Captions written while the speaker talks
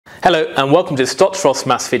Hello and welcome to this Dr. Frost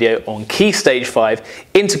Maths video on Key Stage 5,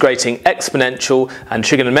 integrating exponential and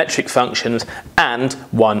trigonometric functions and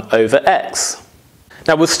 1 over x.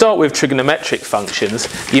 Now we'll start with trigonometric functions.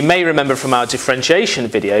 You may remember from our differentiation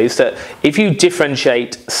videos that if you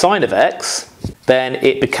differentiate sine of x, then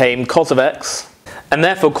it became cos of x, and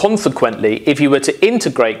therefore consequently if you were to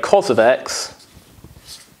integrate cos of x,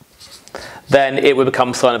 then it would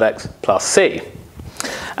become sine of x plus c.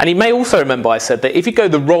 And you may also remember I said that if you go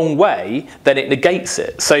the wrong way, then it negates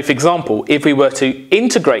it. So for example, if we were to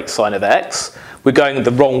integrate sine of x, we're going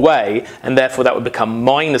the wrong way, and therefore that would become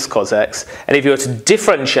minus cos x. And if you were to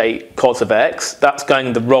differentiate cos of x, that's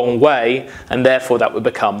going the wrong way, and therefore that would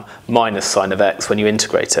become minus sine of x when you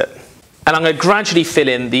integrate it. And I'm going to gradually fill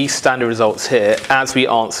in these standard results here as we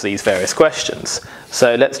answer these various questions.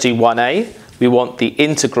 So let's do 1a. We want the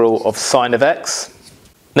integral of sine of x.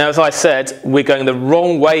 Now, as I said, we're going the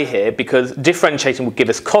wrong way here because differentiating will give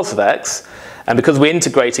us cos of x, and because we're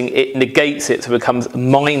integrating, it negates it, so it becomes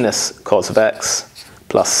minus cos of x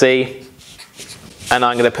plus c. And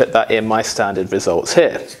I'm going to put that in my standard results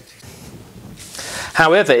here.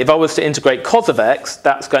 However, if I was to integrate cos of x,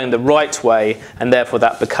 that's going the right way, and therefore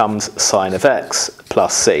that becomes sine of x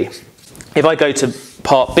plus c. If I go to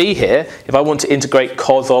part B here, if I want to integrate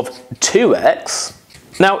cos of 2x,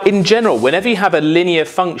 now, in general, whenever you have a linear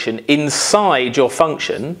function inside your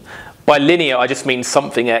function, by linear I just mean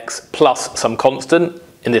something x plus some constant,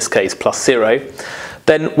 in this case plus 0,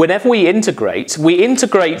 then whenever we integrate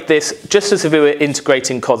this just as if we were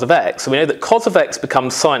integrating cos of x. So we know that cos of x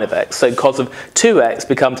becomes sine of x, so cos of 2x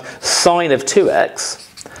becomes sine of 2x.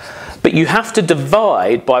 But you have to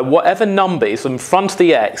divide by whatever number is in front of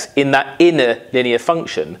the x in that inner linear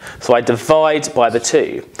function. So I divide by the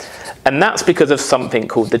 2. And that's because of something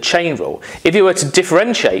called the chain rule. If you were to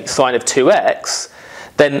differentiate sine of 2x,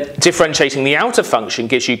 then differentiating the outer function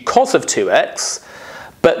gives you cos of 2x.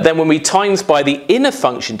 But then when we times by the inner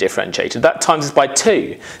function differentiated, that times is by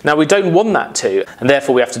 2. Now we don't want that 2, and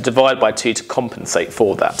therefore we have to divide by 2 to compensate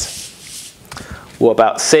for that. What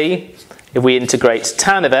about c? If we integrate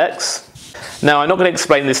tan of x, now I'm not going to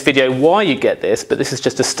explain in this video why you get this, but this is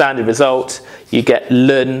just a standard result. You get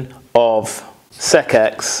ln of sec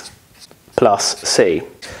x plus c.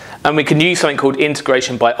 And we can use something called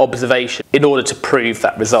integration by observation in order to prove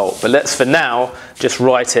that result. But let's for now just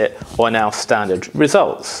write it on our standard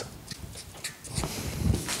results.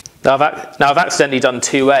 Now I've accidentally done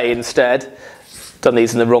 2a instead, done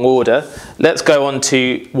these in the wrong order. Let's go on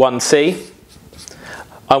to 1c.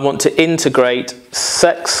 I want to integrate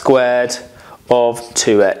sec squared of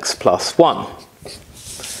 2x plus 1.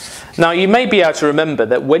 Now you may be able to remember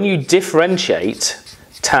that when you differentiate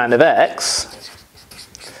tan of x,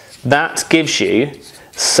 that gives you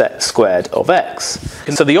sec squared of x.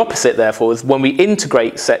 And so the opposite therefore is when we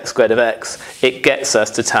integrate sec squared of x, it gets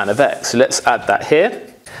us to tan of x. So let's add that here.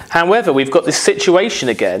 However, we've got this situation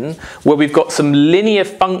again where we've got some linear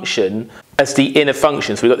function as the inner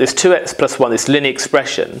function. So we've got this 2x plus 1, this linear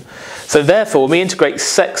expression. So therefore, when we integrate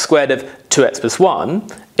sec squared of 2x plus 1,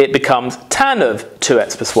 it becomes tan of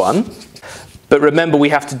 2x plus 1. But remember, we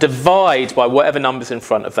have to divide by whatever number's in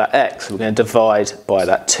front of that x. So we're going to divide by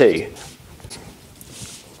that 2.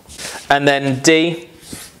 And then d.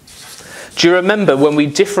 Do you remember when we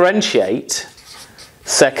differentiate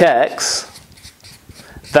sec x,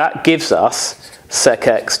 that gives us sec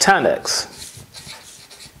x tan x.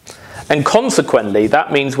 And consequently,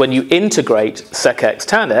 that means when you integrate sec x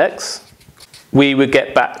tan x, we would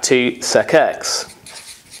get back to sec x.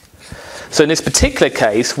 So in this particular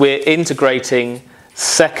case, we're integrating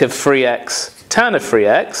sec of 3x tan of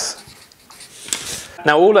 3x.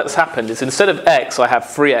 Now all that's happened is instead of x, I have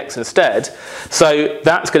 3x instead. So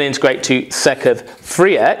that's going to integrate to sec of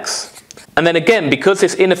 3x. And then again, because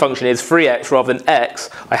this inner function is 3x rather than x,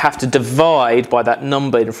 I have to divide by that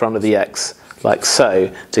number in front of the x, like so,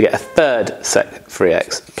 to get a third sec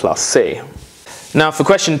 3x plus c. Now for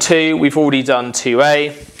question 2, we've already done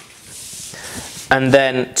 2a. And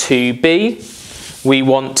then 2b, we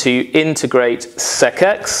want to integrate sec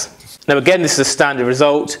x. Now again, this is a standard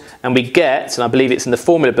result, and we get, and I believe it's in the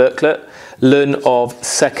formula booklet, ln of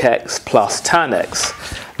sec x plus tan x.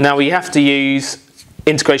 Now we have to use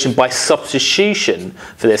integration by substitution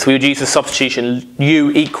for this. We would use the substitution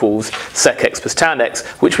u equals sec x plus tan x,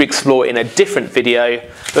 which we explore in a different video.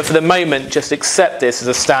 But for the moment, just accept this as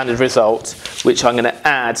a standard result, which I'm going to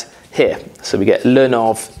add here. So we get ln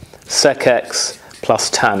of sec x plus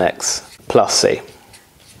tan x plus c.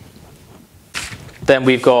 Then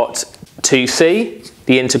we've got 2c,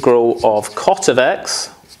 the integral of cot of x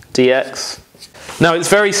dx. Now it's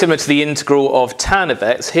very similar to the integral of tan of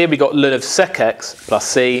x. Here we got ln of sec x plus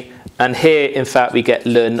c, and here in fact we get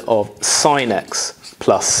ln of sin x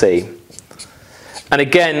plus c. And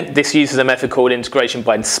again, this uses a method called integration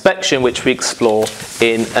by inspection, which we explore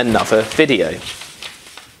in another video.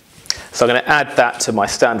 So I'm going to add that to my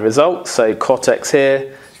standard result. So cot x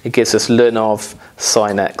here, it gives us ln of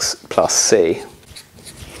sin x plus c.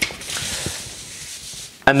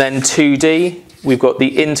 And then 2d, we've got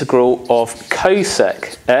the integral of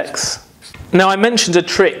cosec x. Now I mentioned a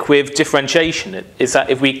trick with differentiation is that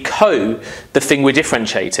if we co the thing we're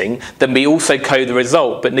differentiating, then we also co the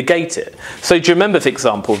result but negate it. So do you remember, for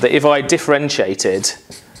example, that if I differentiated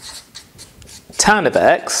tan of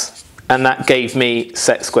x, and that gave me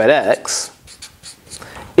sec squared x,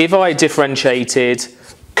 if I differentiated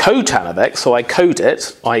cotan of x, so I code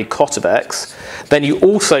it, i.e. cot of x, then you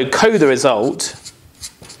also co the result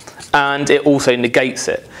and it also negates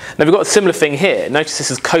it. Now we've got a similar thing here. Notice this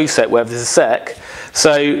is cosec where this is sec.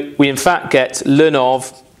 So we in fact get ln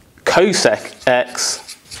of cosec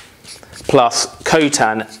x plus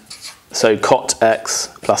cotan, so cot x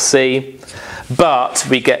plus c, but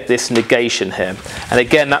we get this negation here. And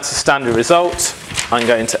again, that's a standard result. I'm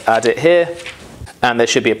going to add it here, and there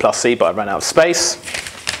should be a plus c, but I ran out of space.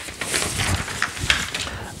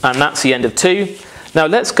 And that's the end of 2. Now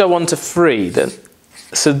let's go on to 3 then.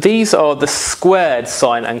 So these are the squared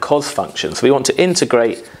sine and cos functions. We want to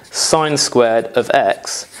integrate sine squared of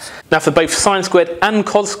x. Now for both sine squared and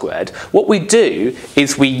cos squared, what we do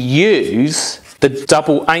is we use the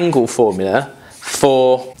double angle formula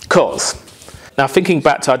for cos. Now thinking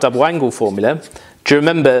back to our double angle formula, do you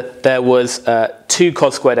remember there was 2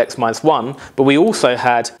 cos squared x minus 1, but we also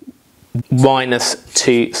had minus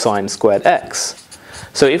 2 sine squared x.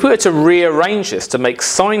 So if we were to rearrange this to make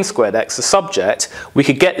sine squared x the subject, we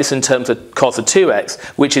could get this in terms of cos of 2x,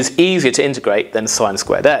 which is easier to integrate than sine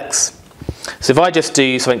squared x. So if I just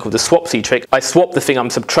do something called the swapsy trick, I swap the thing I'm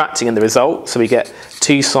subtracting in the result, so we get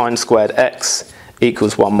 2 sine squared x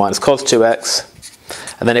equals 1 minus cos 2x.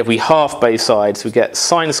 And then if we half both sides, we get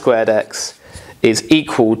sine squared x is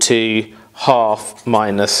equal to half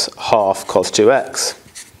minus half cos 2x.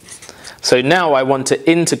 So now I want to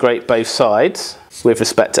integrate both sides with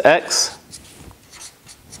respect to x.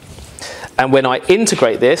 And when I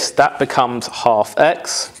integrate this, that becomes half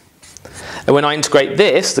x. And when I integrate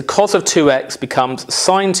this, the cos of 2x becomes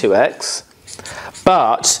sine 2x.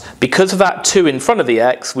 But because of that 2 in front of the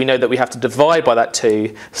x, we know that we have to divide by that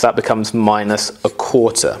 2, so that becomes minus a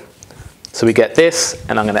quarter. So we get this,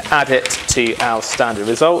 and I'm going to add it to our standard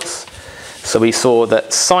results. So we saw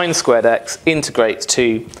that sine squared x integrates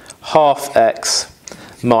to half x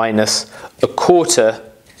minus a quarter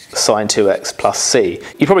sine 2x plus c.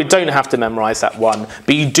 You probably don't have to memorise that one,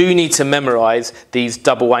 but you do need to memorise these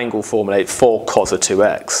double angle formulae for cos of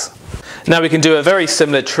 2x. Now we can do a very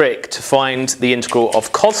similar trick to find the integral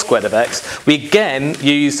of cos squared of x. We again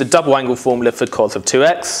use the double angle formula for cos of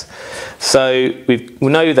 2x. So we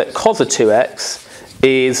know that cos of 2x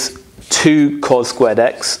is 2 cos squared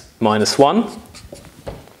x minus 1.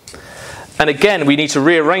 And again, we need to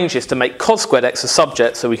rearrange this to make cos squared x a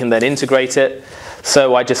subject so we can then integrate it.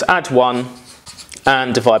 So I just add 1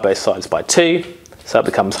 and divide both sides by 2. So that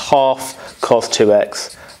becomes half cos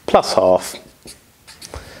 2x plus half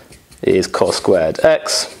is cos squared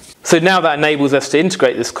x. So now that enables us to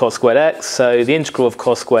integrate this cos squared x. So the integral of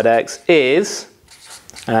cos squared x is,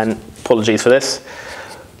 and apologies for this,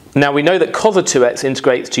 now we know that cos of 2x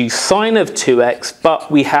integrates to sine of 2x,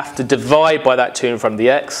 but we have to divide by that 2 in front of the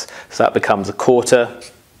x, so that becomes a quarter.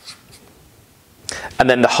 And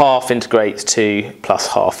then the half integrates to plus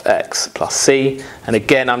half x plus c. And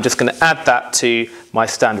again, I'm just going to add that to my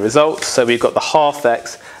standard result. So we've got the half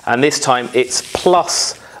x, and this time it's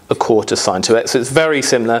plus a quarter sine 2x. So it's very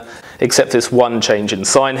similar, except there's one change in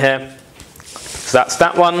sign here. So that's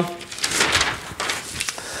that one.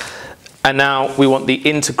 And now we want the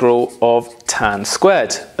integral of tan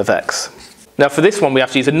squared of x. Now for this one we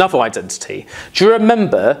have to use another identity. Do you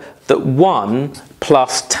remember that 1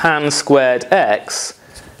 plus tan squared x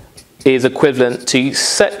is equivalent to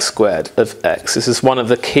sec squared of x? This is one of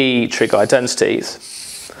the key trig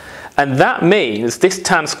identities. And that means this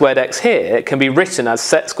tan squared x here can be written as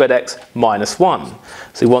sec squared x minus 1.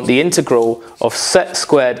 So we want the integral of sec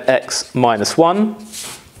squared x minus 1.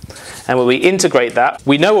 And when we integrate that,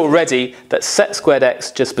 we know already that sec squared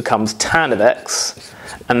x just becomes tan of x,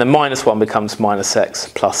 and the minus 1 becomes minus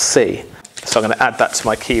x plus c. So I'm going to add that to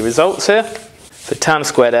my key results here. So tan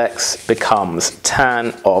squared x becomes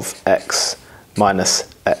tan of x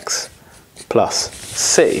minus x plus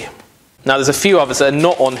c. Now there's a few others that are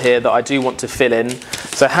not on here that I do want to fill in.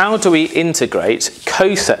 So how do we integrate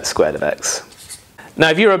cosec squared of x? Now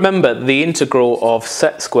if you remember, the integral of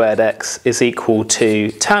sec squared x is equal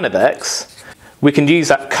to tan of x. We can use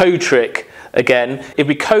that co-trick again. If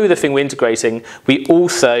we co the thing we're integrating, we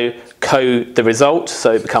also co the result,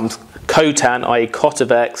 so it becomes cotan, i.e. cot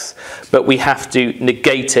of x, but we have to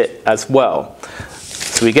negate it as well.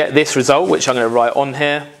 So we get this result, which I'm going to write on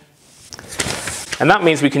here. And that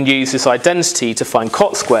means we can use this identity to find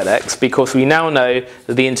cot squared x, because we now know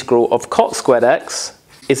that the integral of cot squared x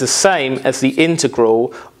is the same as the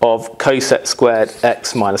integral of cosec squared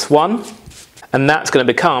x minus 1. And that's going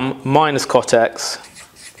to become minus cot x,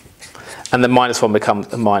 and the minus 1 becomes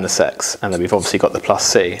a minus x, and then we've obviously got the plus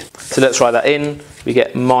c. So let's write that in. We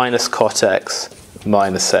get minus cot x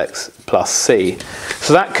minus x plus c.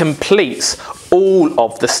 So that completes all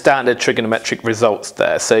of the standard trigonometric results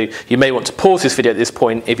there. So you may want to pause this video at this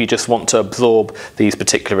point if you just want to absorb these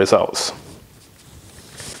particular results.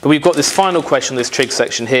 But we've got this final question, this trig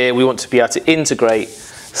section here. We want to be able to integrate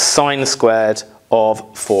sine squared of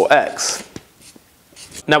 4x.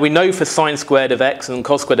 Now we know for sine squared of x and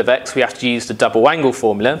cos squared of x we have to use the double angle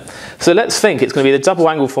formula. So let's think it's going to be the double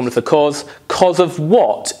angle formula for cos. Cos of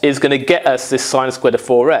what is going to get us this sine squared of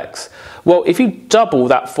 4x? Well, if you double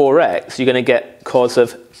that 4x, you're going to get cos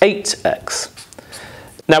of 8x.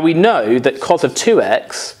 Now we know that cos of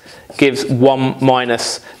 2x gives 1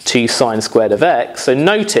 minus 2 sine squared of x. So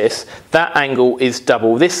notice that angle is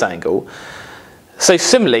double this angle. So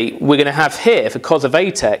similarly, we're going to have here for cos of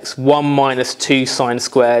 8x 1 minus 2 sine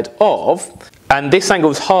squared of, and this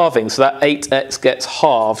angle is halving, so that 8x gets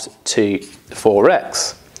halved to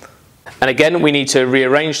 4x. And again, we need to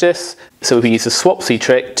rearrange this. So if we use the swapsy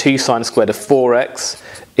trick, 2 sine squared of 4x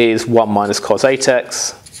is 1 minus cos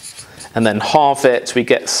 8x. And then half it, we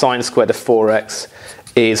get sine squared of 4x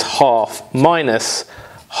is half minus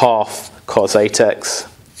half cos 8x.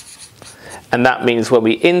 And that means when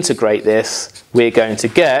we integrate this, we're going to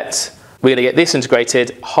get this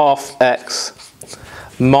integrated half x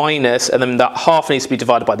minus, and then that half needs to be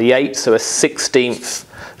divided by the 8, so a 16th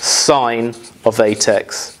sine of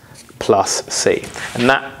 8x plus c. And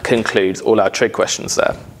that concludes all our trig questions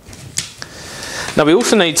there. Now we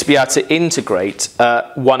also need to be able to integrate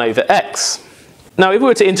 1 over x. Now if we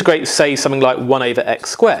were to integrate, say, something like 1 over x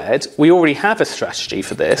squared, we already have a strategy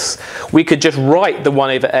for this. We could just write the 1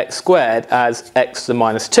 over x squared as x to the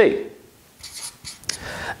minus 2.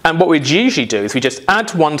 And what we'd usually do is we just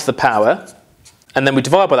add 1 to the power, and then we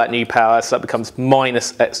divide by that new power, so that becomes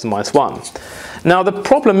minus x to the minus 1. Now the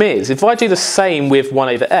problem is, if I do the same with 1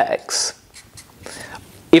 over x,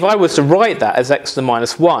 if I was to write that as x to the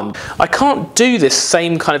minus 1, I can't do this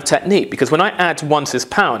same kind of technique, because when I add 1 to this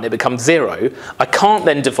power and it becomes 0, I can't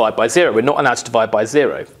then divide by 0. We're not allowed to divide by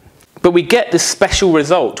 0. But we get this special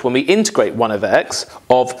result when we integrate 1 over x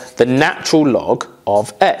of the natural log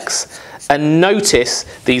of x. And notice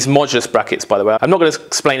these modulus brackets, by the way. I'm not going to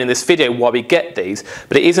explain in this video why we get these,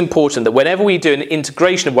 but it is important that whenever we do an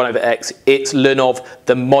integration of 1 over x, it's ln of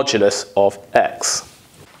the modulus of x.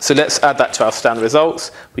 So let's add that to our standard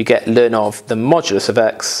results. We get ln of the modulus of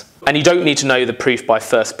x. And you don't need to know the proof by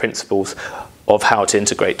first principles of how to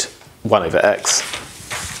integrate 1 over x.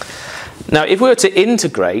 Now if we were to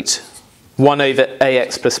integrate 1 over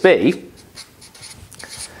ax plus b,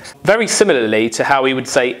 very similarly to how we would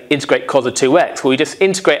say integrate cos of 2x, where we just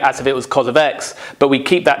integrate as if it was cos of x, but we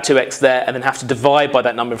keep that 2x there and then have to divide by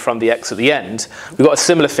that number in front of the x at the end. We've got a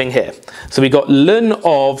similar thing here. So we've got ln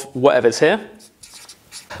of whatever's here.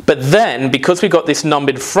 But then, because we've got this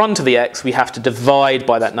number in front of the x, we have to divide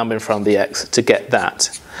by that number in front of the x to get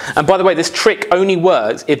that. And by the way, this trick only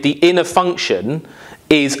works if the inner function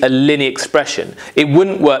is a linear expression. It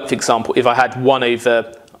wouldn't work, for example, if I had 1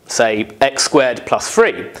 over, say, x squared plus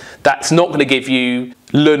 3. That's not going to give you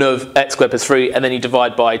ln of x squared plus 3 and then you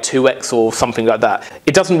divide by 2x or something like that.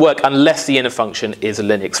 It doesn't work unless the inner function is a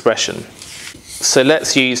linear expression. So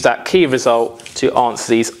let's use that key result to answer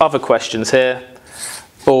these other questions here.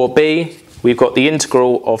 For b, we've got the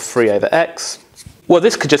integral of 3 over x. Well,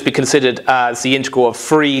 this could just be considered as the integral of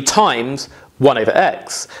 3 times 1 over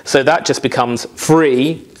x. So that just becomes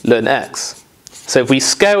 3 ln x. So if we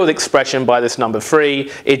scale the expression by this number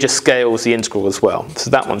 3, it just scales the integral as well.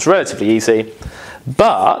 So that one's relatively easy.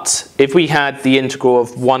 But if we had the integral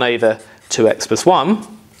of 1 over 2x plus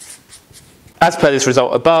 1, as per this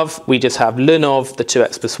result above, we just have ln of the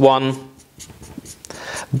 2x plus 1.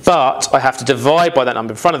 But I have to divide by that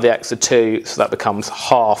number in front of the x to 2, so that becomes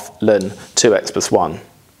half ln 2x plus 1.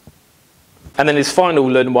 And then this final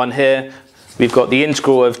ln 1 here, we've got the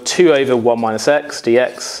integral of 2 over 1 minus x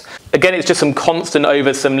dx. Again, it's just some constant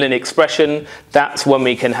over some linear expression. That's when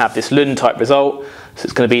we can have this ln type result. So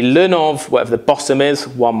it's going to be ln of whatever the bottom is,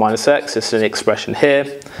 1 minus x, it's an expression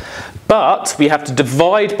here. But we have to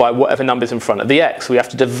divide by whatever number is in front of the x. We have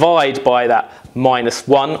to divide by that minus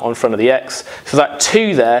 1 on front of the x. So that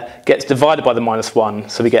 2 there gets divided by the minus 1,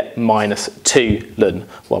 so we get minus 2 ln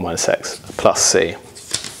 1 minus x plus c.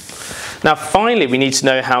 Now finally, we need to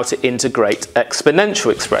know how to integrate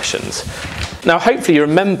exponential expressions. Now hopefully you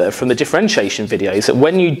remember from the differentiation videos that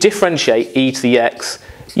when you differentiate e to the x,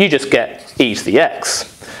 you just get e to the x.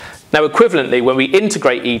 Now equivalently, when we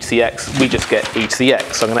integrate e to the x, we just get e to the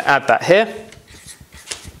x. So I'm going to add that here.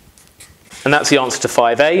 And that's the answer to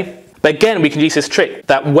 5a. But again, we can use this trick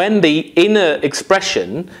that when the inner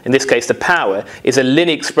expression, in this case the power, is a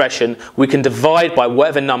linear expression, we can divide by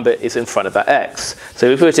whatever number is in front of that x. So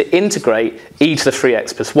if we were to integrate e to the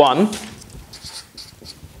 3x plus 1,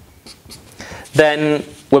 then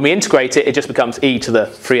when we integrate it, it just becomes e to the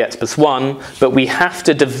 3x plus 1, but we have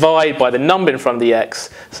to divide by the number in front of the x,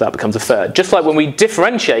 so that becomes a third. Just like when we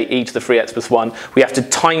differentiate e to the 3x plus 1, we have to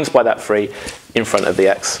times by that 3 in front of the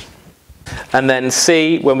x. And then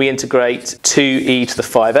c, when we integrate 2e to the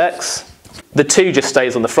 5x, the 2 just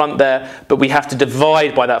stays on the front there, but we have to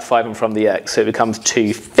divide by that 5 in front of the x, so it becomes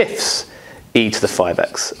 2/5 e to the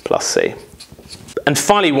 5x plus c. And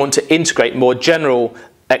finally, we want to integrate more general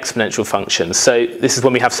exponential functions. So this is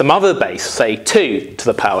when we have some other base, say 2 to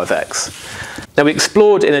the power of x. Now we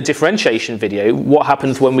explored in a differentiation video what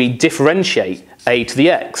happens when we differentiate a to the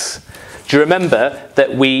x. Do you remember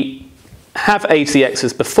that we have a to the x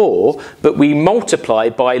as before, but we multiply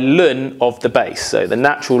by ln of the base, so the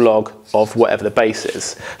natural log of whatever the base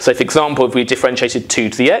is. So for example, if we differentiated 2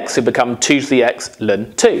 to the x, it would become 2 to the x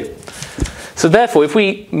ln 2. So therefore, if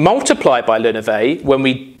we multiply by ln of a when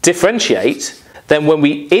we differentiate, then when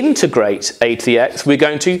we integrate a to the x, we're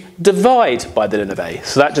going to divide by the ln of a.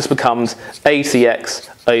 So that just becomes a to the x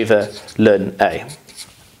over ln a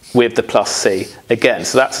with the plus c again.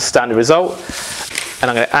 So that's a standard result. And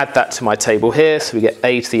I'm going to add that to my table here. So we get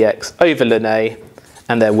a to the x over ln a,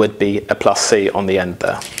 and there would be a plus c on the end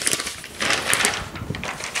there.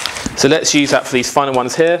 So let's use that for these final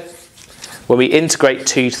ones here. When we integrate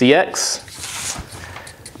 2 to the x,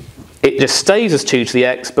 it just stays as 2 to the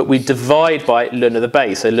x, but we divide by ln of the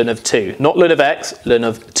base, so ln of 2. Not ln of x, ln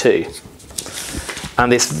of 2.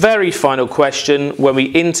 And this very final question, when we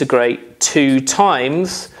integrate 2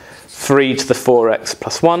 times 3 to the 4x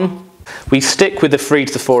plus 1, we stick with the 3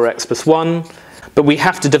 to the 4x plus 1, but we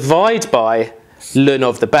have to divide by ln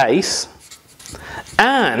of the base.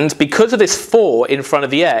 And because of this 4 in front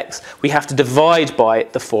of the x, we have to divide by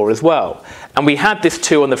the 4 as well. And we had this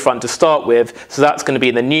 2 on the front to start with, so that's going to be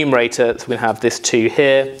in the numerator, so we're going to have this 2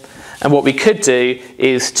 here. And what we could do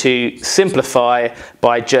is to simplify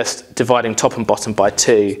by just dividing top and bottom by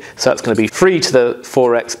 2. So that's going to be 3 to the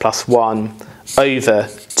 4x plus 1 over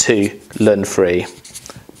 2 ln 3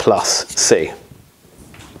 plus c.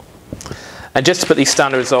 And just to put these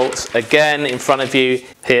standard results again in front of you,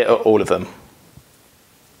 here are all of them.